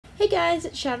Hey guys,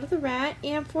 it's Shadow the Rat,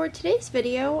 and for today's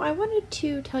video I wanted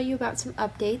to tell you about some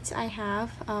updates I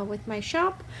have with my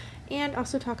shop and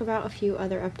also talk about a few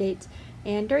other updates.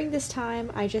 And during this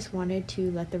time I just wanted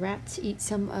to let the rats eat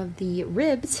some of the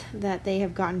ribs that they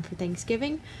have gotten for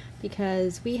Thanksgiving,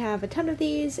 because we have a ton of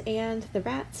these and the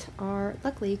rats are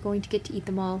luckily going to get to eat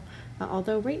them all,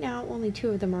 although right now only 2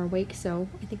 of them are awake, so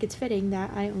I think it's fitting that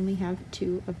I only have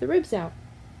 2 of the ribs out.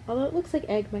 Although it looks like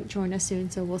Egg might join us soon,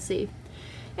 so we'll see.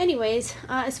 Anyways,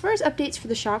 as far as updates for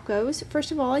the shop goes,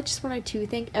 first of all, I just wanted to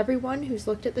thank everyone who's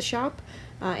looked at the shop,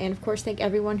 and of course thank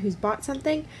everyone who's bought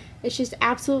something. It's just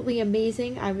absolutely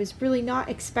amazing. I was really not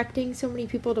expecting so many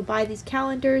people to buy these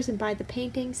calendars and buy the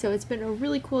paintings, so it's been a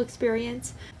really cool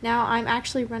experience. Now, I'm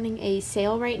actually running a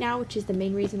sale right now, which is the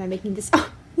main reason I'm making this—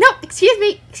 oh, no! Excuse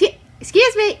me!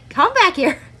 Excuse me! Come back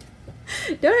here!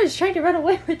 Donut's trying to run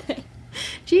away with it.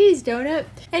 Jeez, Donut.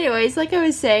 Anyways, like I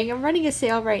was saying, I'm running a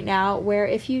sale right now where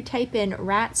if you type in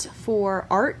rats for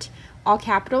art, all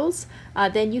capitals,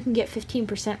 then you can get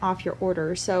 15% off your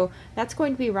order. So that's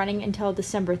going to be running until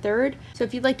December 3rd. So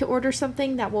if you'd like to order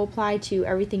something, that will apply to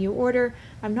everything you order.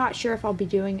 I'm not sure if I'll be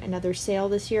doing another sale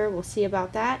this year. We'll see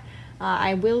about that.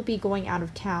 I will be going out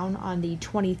of town on the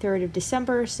 23rd of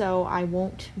December, so I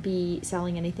won't be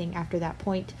selling anything after that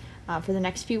point for the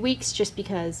next few weeks, just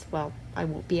because, well, I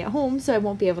won't be at home, so I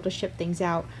won't be able to ship things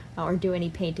out or do any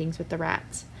paintings with the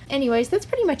rats. Anyways, that's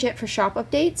pretty much it for shop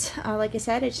updates. Like I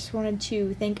said, I just wanted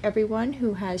to thank everyone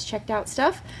who has checked out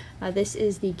stuff. This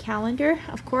is the calendar,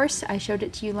 of course. I showed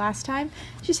it to you last time.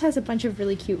 It just has a bunch of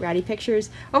really cute ratty pictures.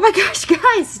 Oh my gosh,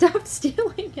 guys, stop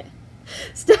stealing it.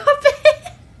 Stop it.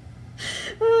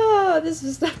 Oh, this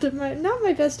is not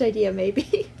my best idea,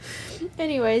 maybe.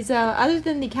 Anyways, other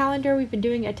than the calendar, we've been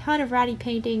doing a ton of ratty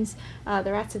paintings.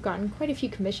 The rats have gotten quite a few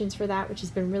commissions for that, which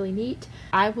has been really neat.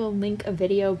 I will link a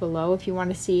video below if you want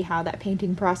to see how that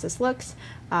painting process looks.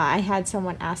 I had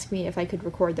someone ask me if I could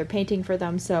record their painting for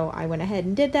them, so I went ahead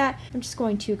and did that. I'm just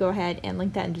going to go ahead and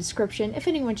link that in the description if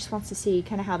anyone just wants to see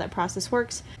kind of how that process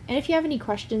works. And if you have any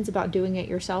questions about doing it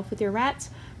yourself with your rats,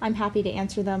 I'm happy to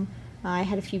answer them. I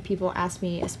had a few people ask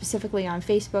me specifically on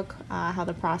Facebook how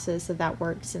the process of that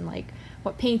works and like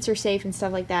what paints are safe and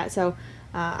stuff like that, so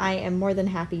I am more than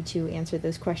happy to answer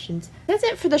those questions. That's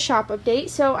it for the shop update.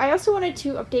 So I also wanted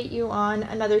to update you on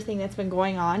another thing that's been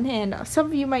going on, and some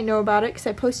of you might know about it because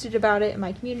I posted about it in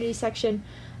my community section.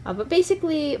 But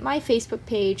basically, my Facebook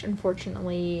page,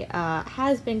 unfortunately,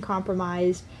 has been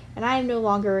compromised, and I am no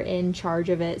longer in charge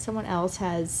of it. Someone else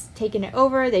has taken it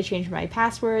over. They changed my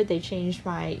password, they changed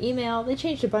my email, they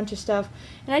changed a bunch of stuff,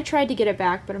 and I tried to get it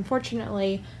back, but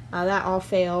unfortunately, that all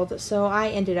failed, so I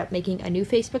ended up making a new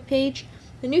Facebook page.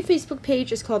 The new Facebook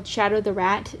page is called Shadow the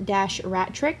Rat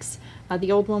 -Rat Tricks.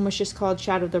 The old one was just called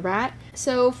Shadow the Rat.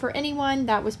 So for anyone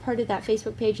that was part of that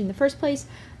Facebook page in the first place,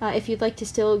 if you'd like to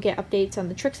still get updates on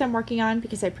the tricks I'm working on,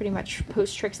 because I pretty much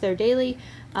post tricks there daily,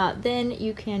 then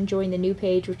you can join the new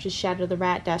page, which is Shadow the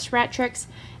Rat -Rat Tricks.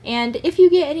 And if you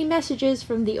get any messages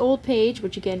from the old page,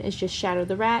 which again is just Shadow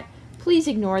the Rat, please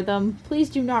ignore them. Please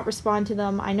do not respond to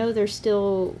them. I know they're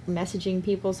still messaging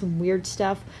people some weird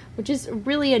stuff, which is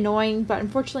really annoying, but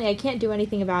unfortunately I can't do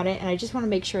anything about it, and I just want to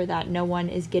make sure that no one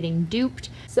is getting duped.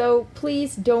 So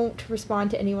please don't respond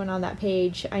to anyone on that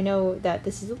page. I know that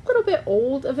this is a little bit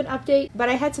old of an update, but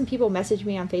I had some people message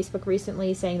me on Facebook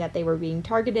recently saying that they were being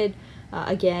targeted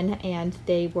again, and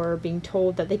they were being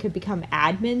told that they could become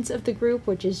admins of the group,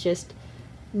 which is just—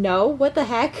 no, what the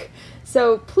heck?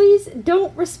 So please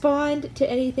don't respond to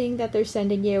anything that they're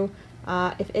sending you.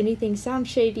 If anything sounds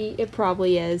shady, it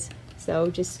probably is. So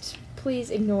just please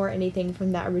ignore anything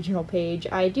from that original page.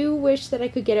 I do wish that I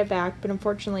could get it back, but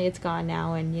unfortunately it's gone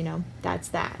now, and you know, that's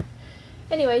that.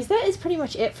 Anyways, that is pretty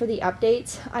much it for the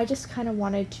updates. I just kind of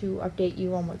wanted to update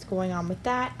you on what's going on with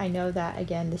that. I know that,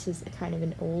 again, this is kind of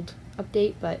an old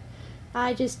update, but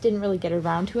I just didn't really get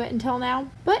around to it until now.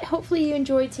 But hopefully you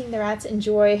enjoyed seeing the rats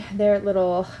enjoy their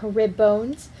little rib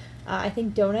bones. I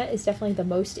think Donut is definitely the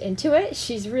most into it.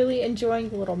 She's really enjoying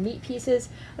the little meat pieces.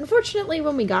 Unfortunately,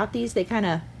 when we got these, they kind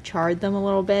of charred them a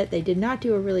little bit. They did not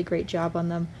do a really great job on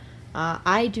them.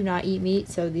 I do not eat meat,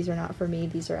 so these are not for me.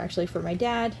 These are actually for my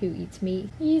dad, who eats meat.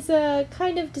 He's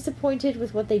kind of disappointed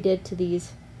with what they did to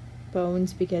these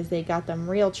bones because they got them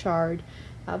real charred.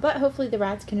 But hopefully the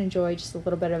rats can enjoy just a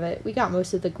little bit of it. We got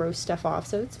most of the gross stuff off,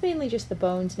 so it's mainly just the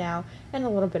bones now and a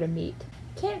little bit of meat.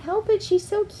 Can't help it, she's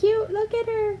so cute. Look at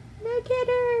her. Look at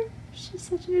her. She's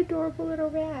such an adorable little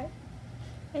rat.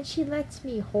 And she lets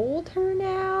me hold her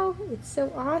now. It's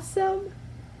so awesome.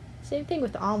 Same thing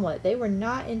with Omelette. They were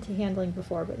not into handling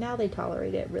before, but now they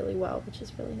tolerate it really well, which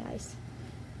is really nice.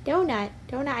 Donut.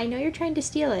 Donut, I know you're trying to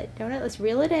steal it. Donut, let's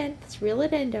reel it in. Let's reel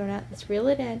it in, Donut. Let's reel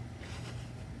it in.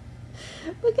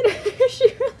 Look at her. She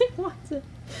really wants it.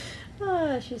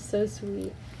 Ah, she's so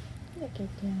sweet. Look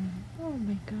at them. Oh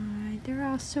my god. They're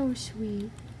all so sweet.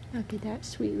 Look at that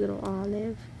sweet little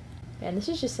Olive. Man, this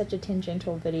is just such a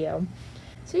tangential video.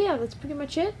 So yeah, that's pretty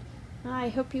much it. I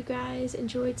hope you guys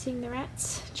enjoyed seeing the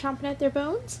rats chomping at their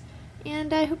bones.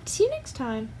 And I hope to see you next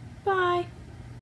time. Bye.